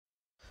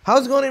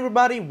How's it going,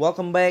 everybody?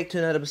 Welcome back to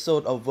another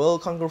episode of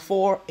World Conquer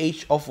 4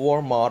 Age of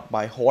War mod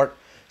by Horde.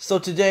 So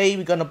today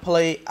we're gonna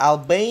play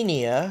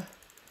Albania.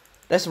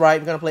 That's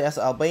right, we're gonna play as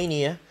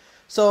Albania.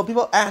 So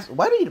people ask,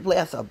 why do you play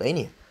as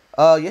Albania?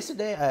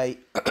 Yesterday I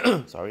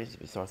sorry, it's a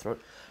bit sore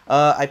throat.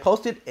 I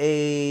posted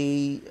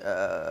a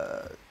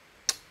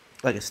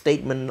like a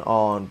statement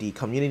on the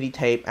community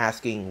tape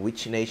asking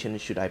which nation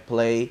should I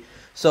play.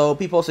 So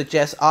people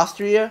suggest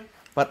Austria,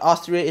 but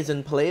Austria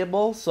isn't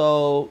playable.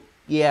 So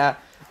yeah,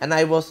 and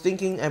I was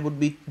thinking I would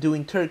be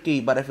doing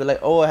Turkey, but I feel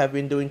like, oh, I have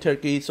been doing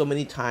Turkey so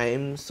many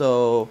times,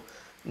 so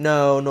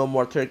no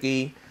more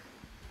Turkey.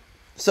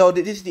 So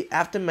this is the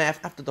aftermath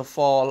after the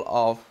fall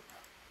of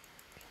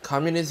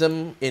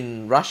communism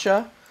in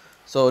Russia.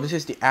 So this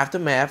is the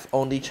aftermath.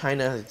 Only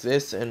China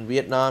exists, and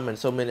Vietnam and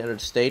so many other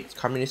states,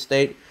 communist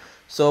state.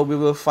 So we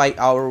will fight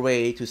our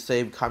way to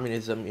save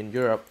communism in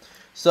Europe.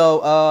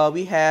 So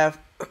we have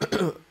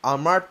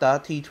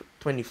ARTMATA T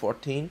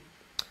 2014.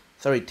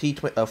 Sorry, T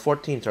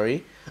 14.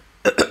 Sorry.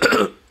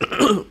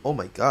 Oh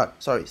my God.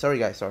 Sorry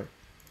guys. Sorry.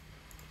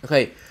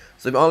 Okay.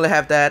 So we only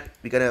have that.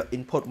 We're gonna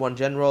input one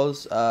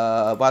generals.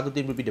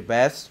 Vatutin would be the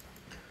best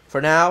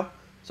for now.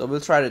 So we'll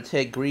try to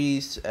take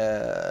Greece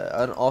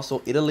and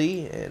also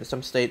Italy and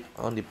some state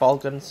on the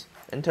Balkans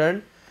in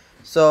turn.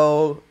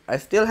 So I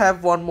still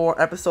have one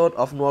more episode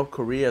of North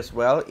Korea as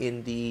well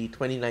in the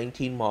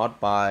 2019 mod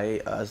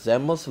by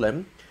Zem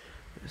Muslim.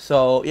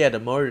 So yeah, the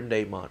modern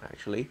day mod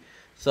actually.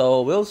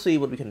 So we'll see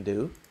what we can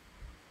do.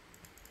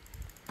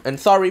 And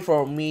sorry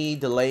for me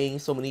delaying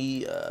so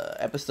many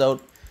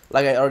episodes.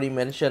 Like I already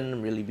mentioned,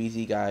 I'm really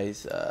busy,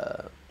 guys.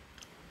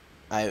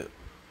 I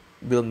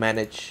will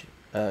manage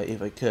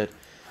if I could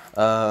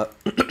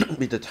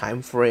with the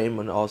time frame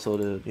and also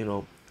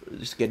the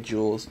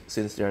schedules,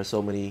 since there are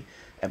so many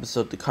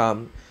episodes to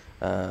come,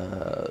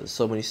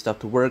 so many stuff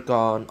to work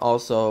on.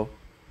 Also,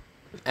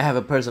 I have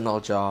a personal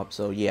job,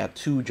 so yeah,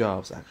 2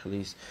 jobs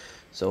actually.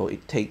 So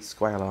it takes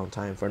quite a long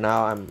time. For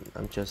now,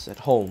 I'm just at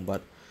home,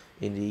 but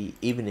in the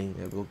evening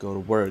I will go to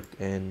work,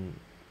 and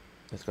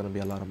it's gonna be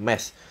a lot of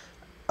mess.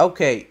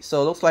 Okay,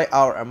 so looks like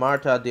our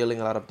ARTMATA dealing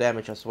a lot of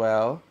damage as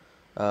well.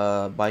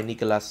 By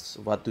Nicholas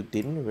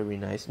Vatutin, very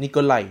nice.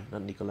 Nikolai,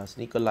 not Nicholas,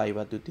 Nikolai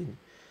Vatutin.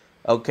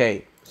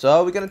 Okay,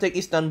 so we're gonna take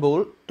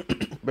Istanbul,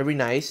 very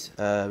nice.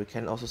 We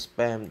can also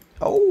spam.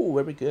 Oh,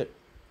 very good.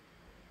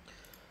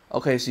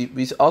 Okay, so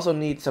we also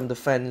need some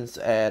defense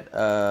at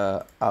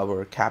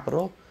our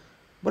capital.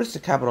 What is the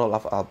capital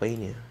of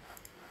Albania?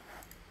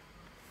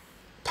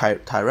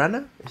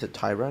 Tirana? Is it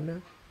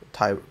Tirana?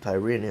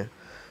 Tirana.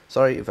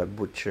 Sorry if I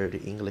butchered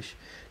the English.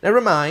 Never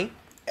mind.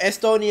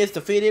 Estonia is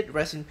defeated.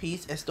 Rest in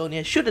peace.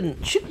 Estonia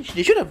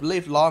they should have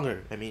lived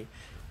longer. I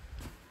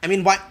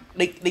mean, why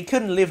they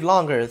couldn't live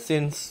longer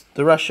since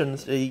the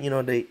Russians they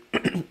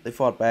they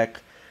fought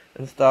back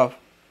and stuff.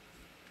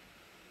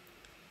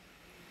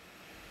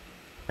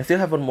 I still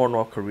have one more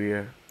North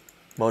Korea,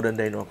 modern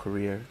day North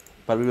Korea,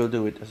 but we will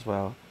do it as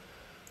well.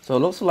 So it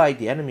looks like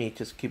the enemy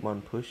just keep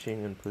on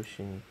pushing and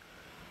pushing.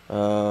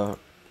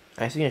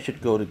 I think I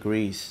should go to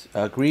Greece.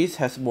 Greece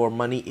has more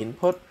money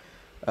input.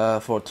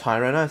 For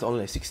Tirana, it's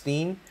only like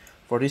 16.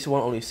 For this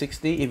one, only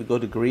 60. If we go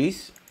to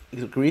Greece,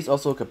 Greece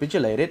also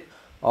capitulated.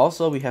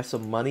 Also, we have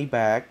some money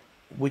back,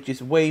 which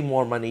is way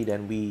more money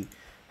than we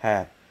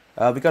had.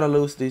 We're gonna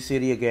lose this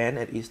city again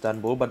at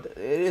Istanbul, but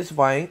it's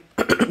fine.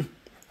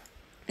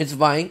 It's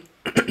fine.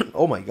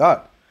 Oh my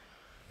God.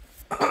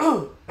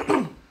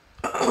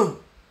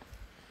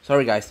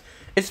 Sorry guys.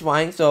 It's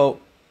fine. So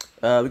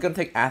we're gonna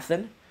take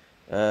Athens.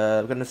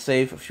 We're gonna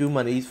save a few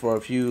monies for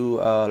a few.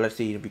 Let's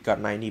see, we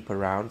got 90 per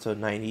round, so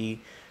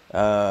 90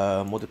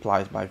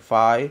 multiplies by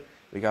 5.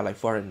 We got like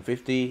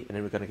 450, and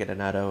then we're gonna get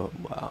another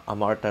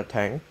ARTMATA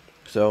tank.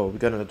 So we're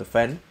gonna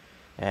defend,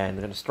 and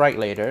we're gonna strike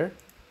later.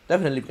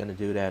 Definitely we're gonna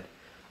do that.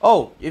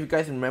 Oh, if you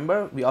guys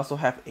remember, we also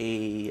have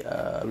a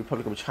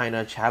Republic of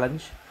China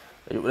challenge.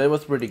 It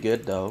was pretty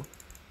good though.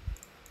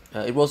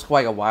 It was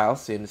quite a while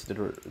since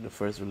the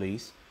first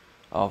release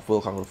of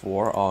World Conquer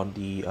 4 on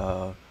the.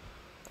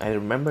 I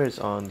remember it's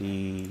on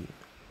the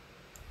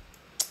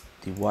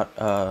what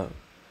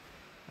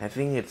I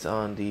think it's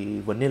on the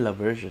vanilla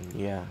version.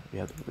 Yeah, we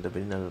have the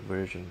vanilla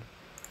version.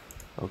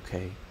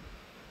 Okay.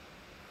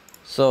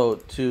 So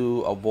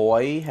to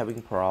avoid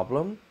having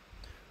problem,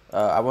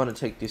 I want to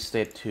take this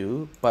state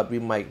too, but we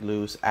might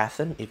lose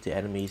Athens if the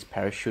enemies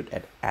parachute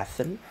at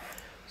Athens.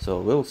 So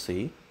we'll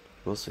see.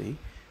 We'll see.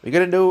 We're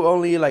gonna do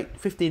only like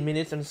 15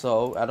 minutes and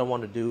so. I don't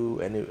want to do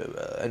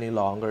any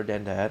longer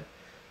than that.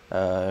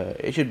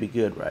 It should be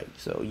good, right?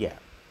 So yeah,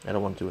 I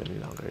don't want to do any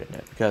longer than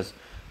that because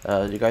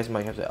you guys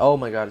might have to say, oh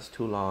my God, it's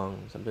too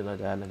long, something like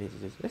that. And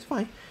it's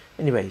fine.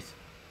 Anyways,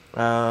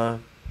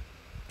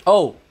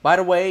 oh, by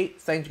the way,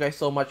 thank you guys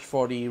so much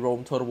for the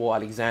Rome Total War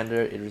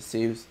Alexander. It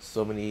receives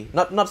so many,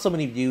 not so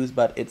many views,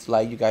 but it's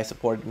like you guys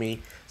supported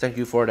me. Thank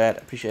you for that.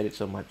 Appreciate it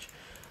so much.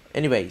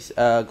 Anyways,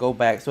 go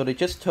back. So they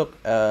just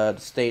took the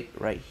state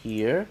right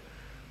here.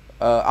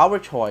 Our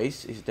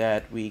choice is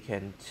that we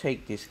can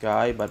take this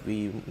guy, but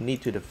we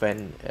need to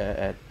defend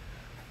at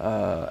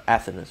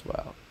Athens as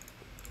well.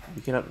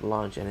 we cannot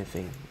launch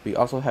anything. We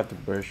also have the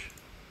burst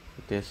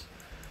with this.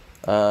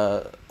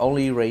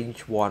 Only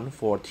range 1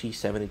 for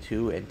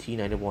T-72 and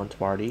T-91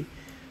 party.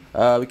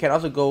 We can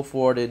also go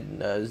for the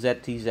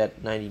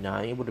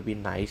ZTZ-99. It would have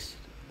been nice.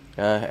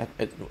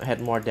 It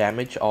had more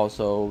damage,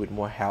 also with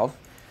more health,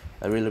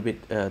 a little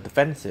bit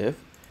defensive.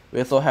 We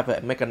also have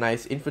a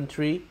mechanized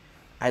infantry.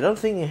 I don't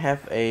think we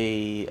have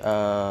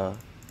a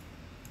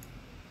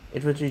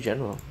infantry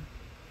general.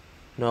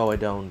 No, I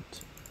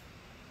don't.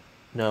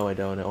 No, I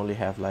don't. I only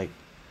have like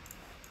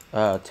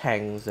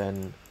tanks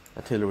and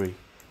artillery.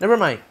 Never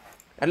mind.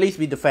 At least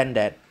we defend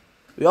that.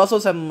 We also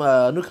have some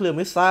nuclear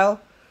missile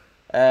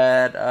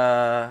at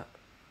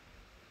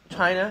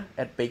China,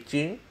 at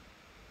Beijing.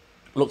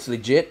 Looks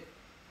legit.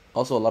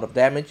 Also a lot of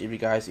damage if you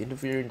guys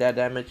interfere in that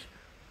damage.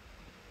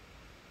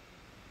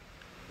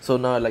 So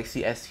now like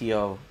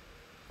CSTO,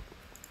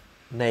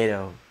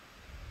 NATO.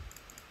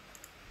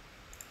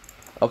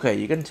 Okay,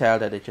 you can tell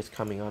that they're just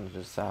coming on to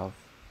the south.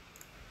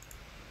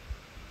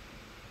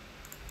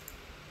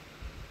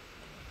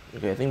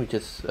 Okay, I think we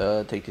just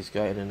take this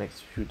guy in the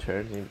next few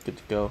turns and we're good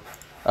to go.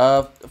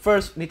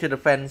 First, need to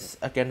defend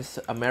against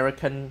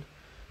American.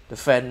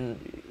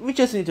 We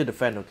just need to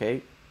defend,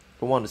 okay?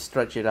 Don't want to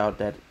stretch it out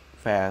that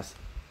fast.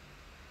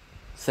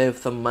 Save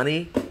some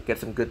money, get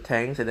some good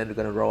tanks, and then we're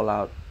gonna roll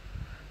out.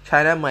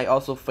 China might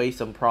also face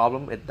some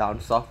problem at down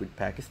south with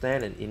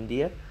Pakistan and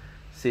India,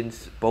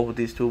 since both of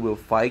these two will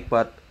fight,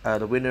 but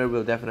the winner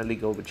will definitely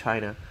go with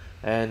China,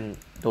 and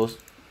those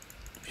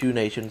few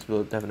nations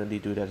will definitely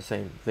do that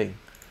same thing.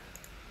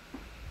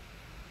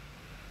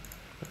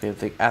 Okay, I'll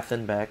take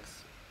Athens back.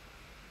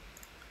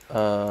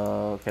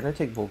 Can I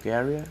take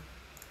Bulgaria?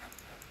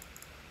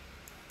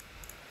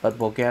 But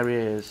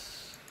Bulgaria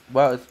is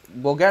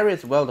Bulgaria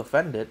is well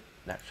defended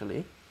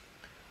actually.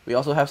 We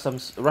also have some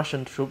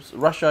Russian troops.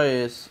 Russia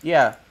is,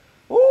 yeah.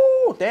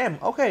 Oh damn.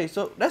 Okay,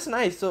 so that's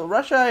nice. So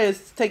Russia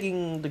is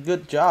taking the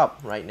good job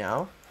right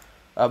now.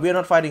 We are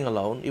not fighting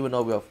alone, even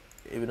though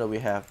we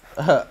have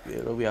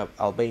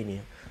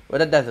Albania, but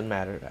that doesn't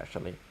matter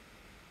actually.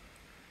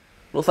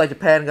 Looks like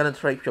Japan gonna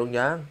take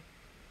Pyongyang.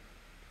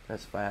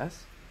 That's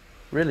fast.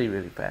 Really,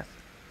 really fast.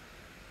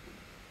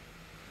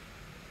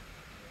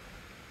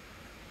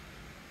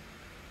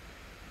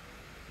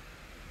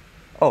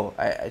 Oh,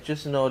 I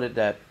just noted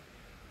that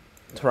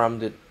Trump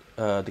did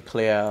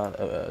declare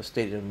a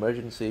state of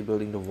emergency,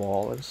 building the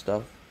wall and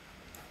stuff.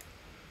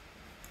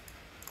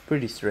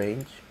 Pretty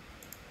strange.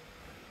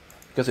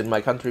 Because in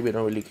my country we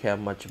don't really care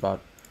much about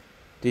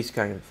this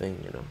kind of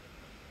thing, you know.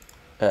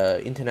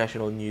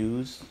 International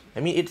news. I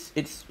mean,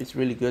 it's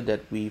really good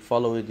that we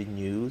follow the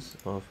news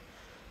of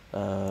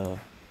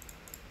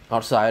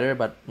outsider,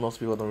 but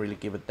most people don't really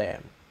give a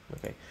damn.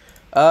 Okay.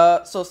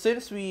 So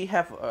since we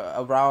have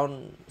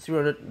around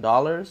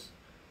 $300,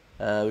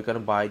 we're gonna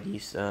buy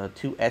these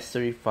two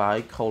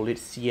S35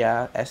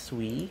 Kolitsia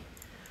SV.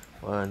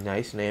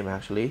 Nice name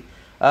actually.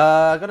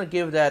 I'm gonna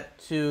give that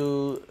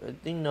to, I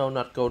think, no,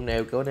 not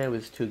Gonev. Gonev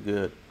is too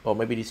good. Or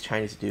maybe this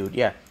Chinese dude.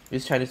 Yeah,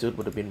 this Chinese dude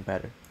would have been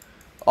better.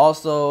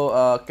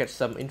 Also, get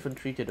some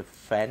infantry to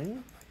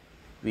defend.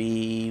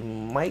 We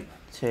might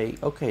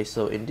take, okay,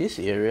 so in this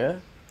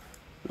area,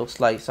 looks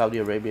like Saudi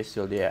Arabia is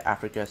still there,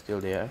 Africa is still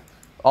there.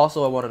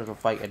 Also, I wanted to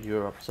fight at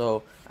Europe,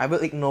 so I will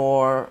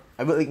ignore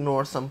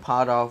some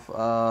part of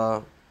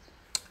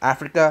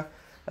Africa.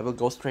 I will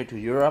go straight to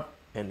Europe,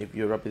 and if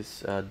Europe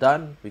is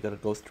done, we're gonna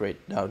go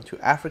straight down to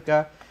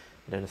Africa,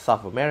 and then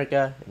South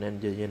America, and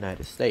then the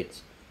United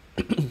States.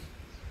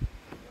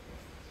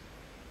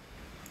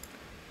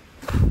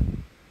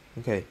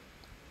 Okay.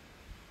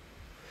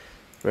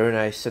 Very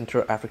nice,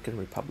 Central African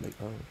Republic.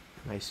 Oh,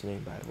 nice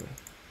name, by the way.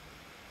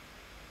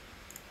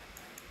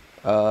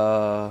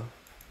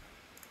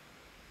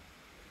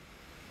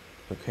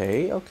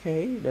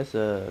 Okay, that's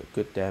a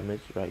good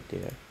damage right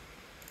there.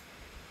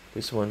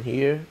 This one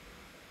here,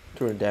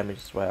 200 damage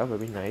as well,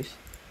 very nice.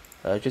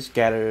 Just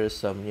gather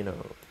some, you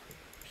know,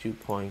 few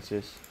points.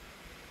 We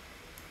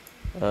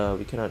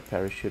cannot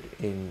parachute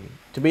in.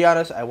 To be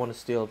honest, I want to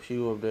steal a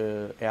few of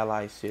the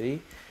ally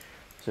city,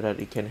 so that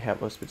it can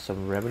help us with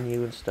some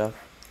revenue and stuff.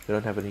 We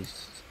don't have any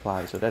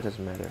supply, so that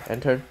doesn't matter.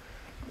 Enter.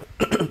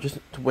 Just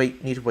to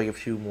wait, need to wait a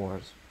few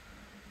more.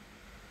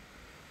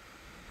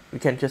 We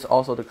can just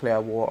also declare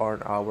war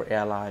on our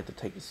ally to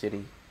take the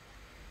city,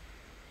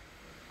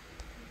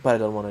 but I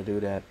don't want to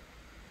do that.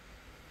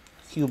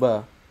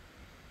 Cuba,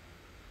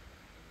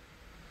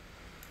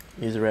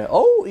 Israel.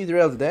 Oh,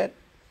 Israel's dead.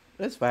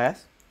 That's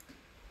fast.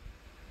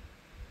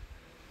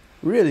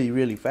 Really,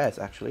 really fast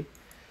actually.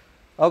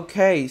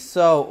 Okay,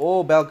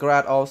 so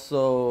Belgrade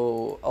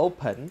also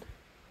opened.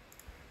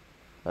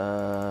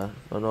 Don't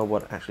know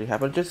what actually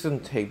happened. Just gonna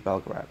take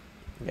Belgrade.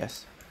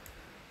 Yes.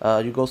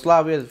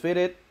 Yugoslavia is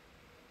defeated.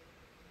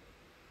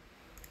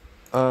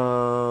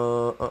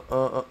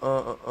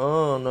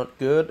 Not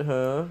good,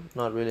 huh?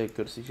 Not really a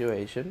good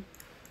situation,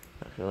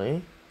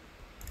 actually.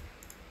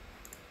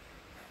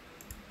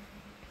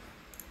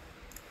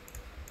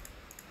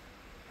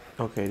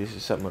 Okay, this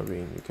is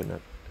submarine. You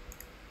cannot.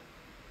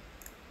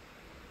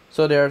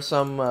 So there are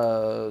some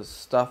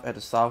stuff at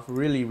the south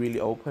really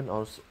open,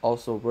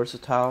 also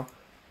versatile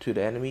to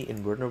the enemy,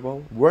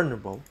 vulnerable,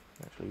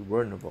 actually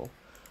vulnerable.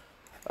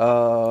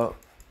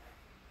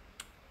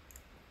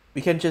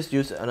 We can just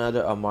use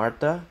another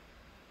ARTMATA,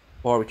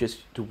 or we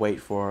just to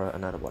wait for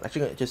another one.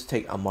 Actually, just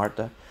take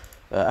ARTMATA.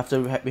 After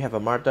we have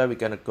ARTMATA, we're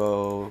gonna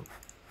go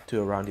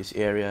to around this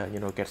area, you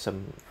know, get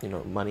some, you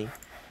know, money.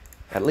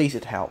 At least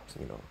it helps,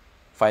 you know,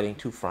 fighting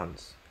two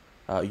fronts.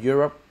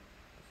 Europe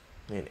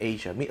and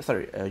Asia,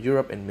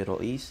 Europe and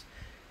Middle East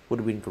would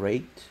have been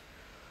great.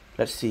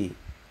 Let's see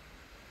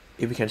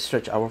if we can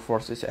stretch our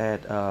forces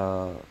at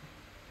down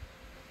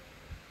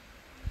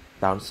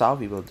south.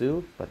 We will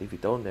do, but if we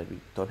don't, then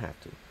we don't have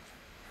to.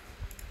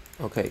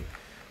 Okay,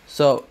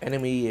 so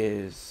enemy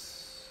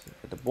is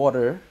at the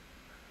border.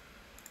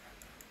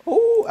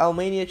 Oh,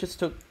 Albania just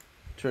took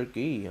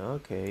Turkey.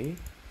 Okay,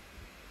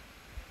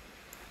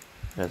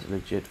 that's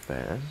legit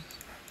fast.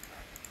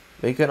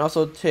 We can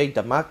also take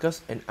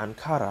Damascus and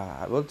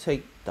Ankara. I will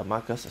take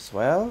Damascus as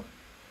well.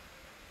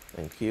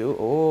 Thank you.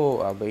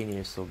 Oh,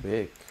 Albania is so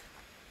big.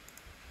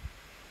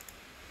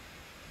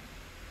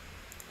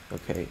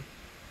 Okay.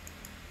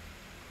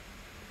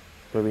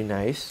 Very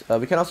nice.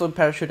 We can also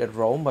parachute at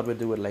Rome, but we'll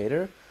do it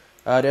later.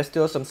 There's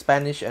still some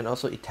Spanish and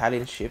also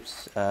Italian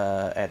ships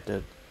at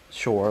the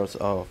shores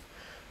of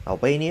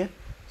Albania.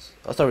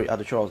 Sorry, at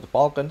the shores of the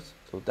Balkans.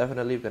 So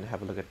definitely we're gonna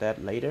have a look at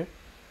that later.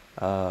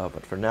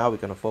 But for now, we're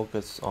gonna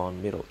focus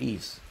on Middle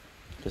East.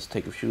 Just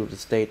take a few of the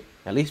state.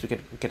 At least we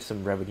can get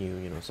some revenue,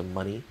 you know, some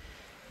money,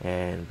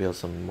 and build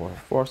some more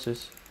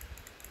forces.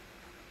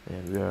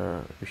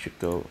 And we should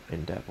go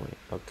in that way.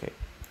 Okay.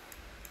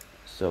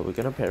 So we're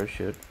gonna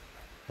parachute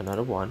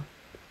another one.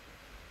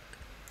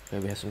 Okay,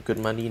 we have some good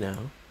money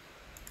now.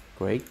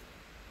 Great.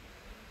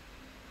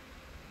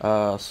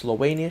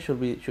 Slovenia, should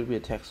we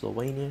attack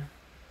Slovenia?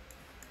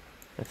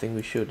 I think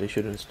we should. They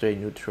shouldn't stay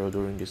neutral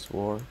during this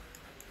war.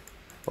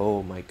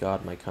 Oh my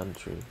god, my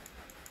country.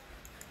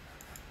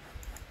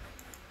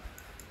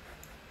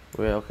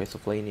 Well, okay,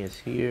 Slovenia is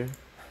here.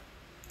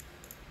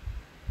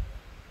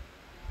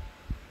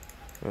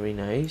 Very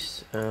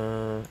nice.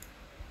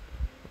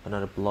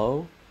 Another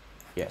blow.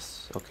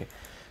 Yes, okay.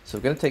 So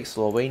we're gonna take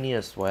Slovenia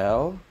as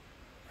well.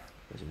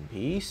 Rest in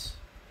peace.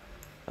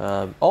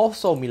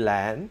 Also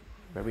Milan.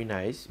 Very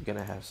nice. We're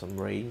gonna have some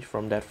range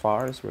from that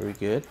far. It's very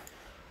good.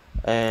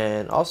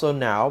 And also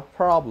now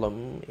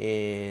problem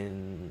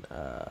in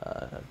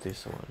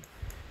this one.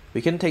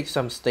 We can take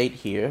some state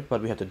here,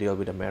 but we have to deal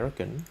with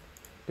American.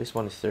 This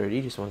one is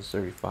 30. This one's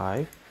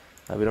 35.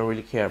 We don't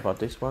really care about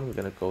this one. We're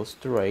gonna go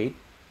straight.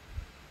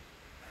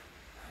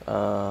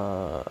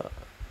 Okay,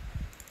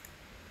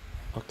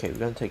 we're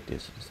gonna take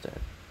this instead.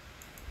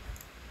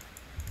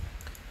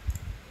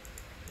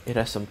 It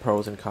has some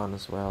pros and cons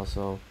as well,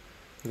 so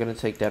we're gonna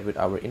take that with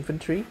our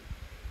infantry,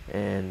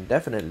 and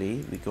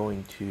definitely we're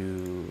going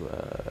to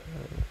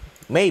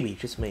maybe,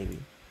 just maybe,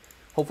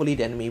 hopefully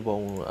the enemy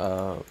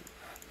won't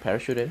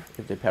parachute in.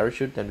 If they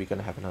parachute, then we're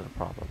gonna have another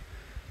problem.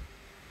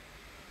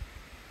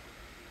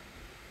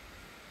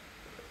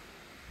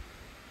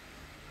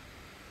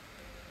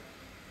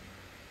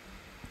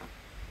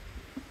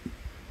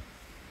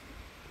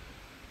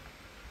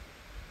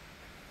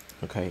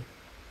 Okay.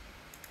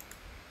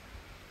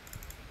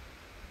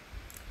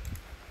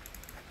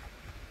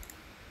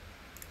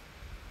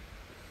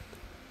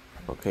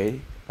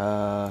 Okay.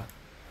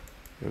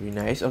 Very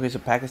nice. Okay, so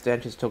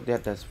Pakistan just took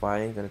that. That's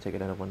fine. Gonna take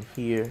another one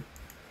here.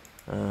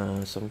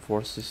 Some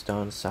forces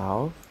down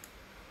south.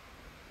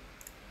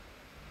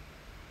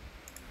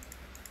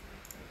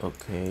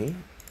 Okay.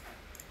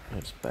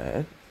 That's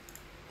bad.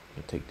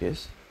 I'll take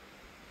this.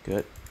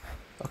 Good.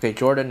 Okay,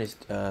 Jordan is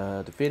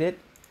defeated.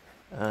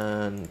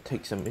 And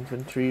take some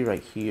infantry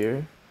right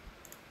here.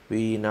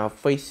 We now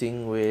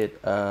facing with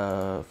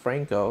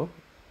Franco.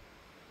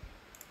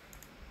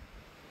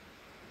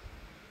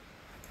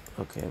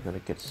 Okay, I'm gonna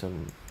get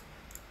some.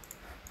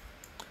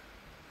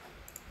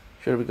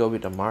 Should we go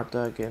with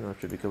ARTMATA again, or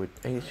should we go with?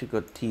 I think I should go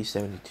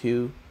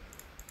T-72.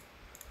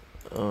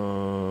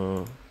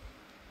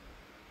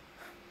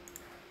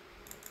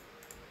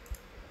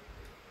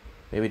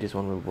 Maybe this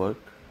one will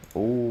work.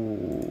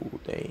 Oh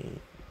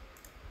dang.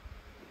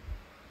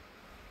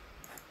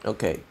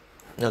 Okay,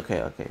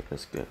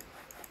 that's good.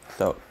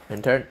 So,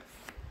 in turn.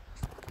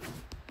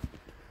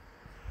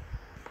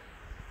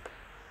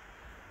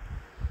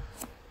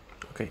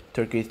 Okay,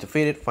 Turkey is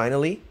defeated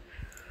finally.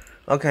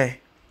 Okay.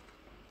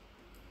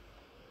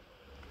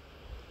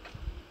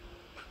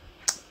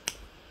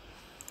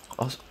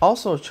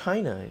 Also,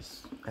 China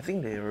is. I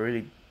think they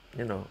really,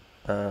 you know,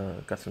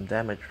 got some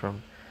damage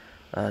from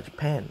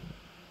Japan.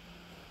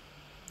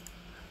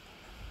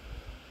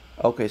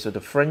 Okay, so the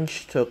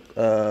French took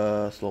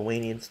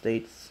Slovenian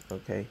states.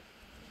 Okay,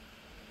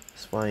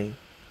 it's fine.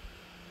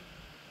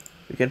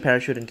 We can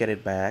parachute and get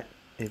it back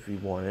if we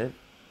want it.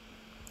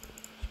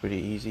 It's pretty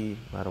easy,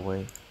 by the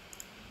way.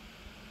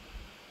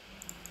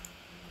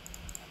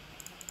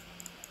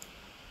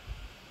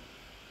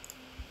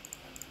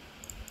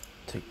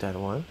 Take that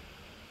one.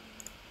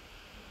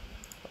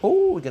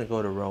 Oh, we're gonna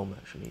go to Rome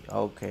actually.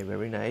 Okay,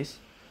 very nice.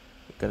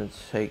 We're gonna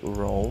take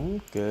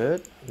Rome.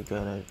 Good. We're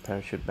gonna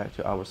parachute back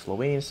to our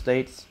Slovenian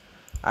states.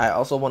 I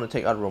also want to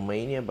take out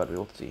Romania, but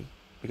we'll see.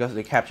 Because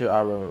they captured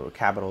our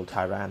capital,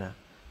 Tirana.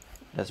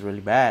 That's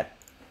really bad.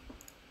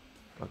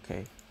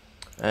 Okay.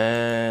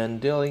 And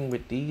dealing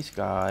with these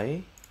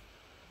guys,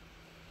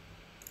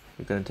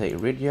 we're gonna take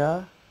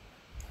Ridya.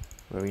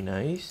 Very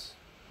nice.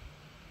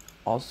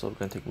 Also, we're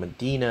gonna take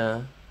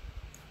Medina.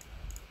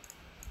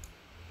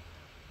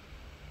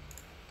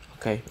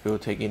 Okay, we'll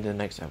take it in the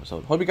next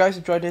episode. Hope you guys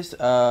enjoyed this.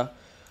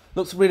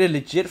 Looks really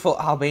legit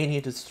for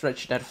Albania to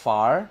stretch that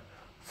far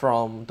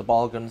from the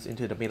Balkans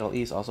into the Middle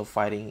East, also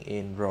fighting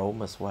in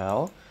Rome as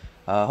well.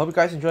 Hope you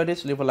guys enjoyed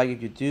this. Leave a like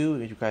if you do.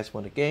 If you guys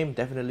want the game,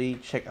 definitely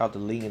check out the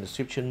link in the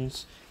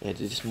descriptions. It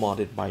is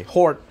modded by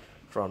Horde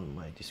from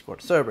my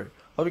Discord server.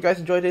 Hope you guys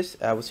enjoyed this.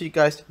 I will see you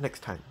guys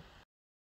next time.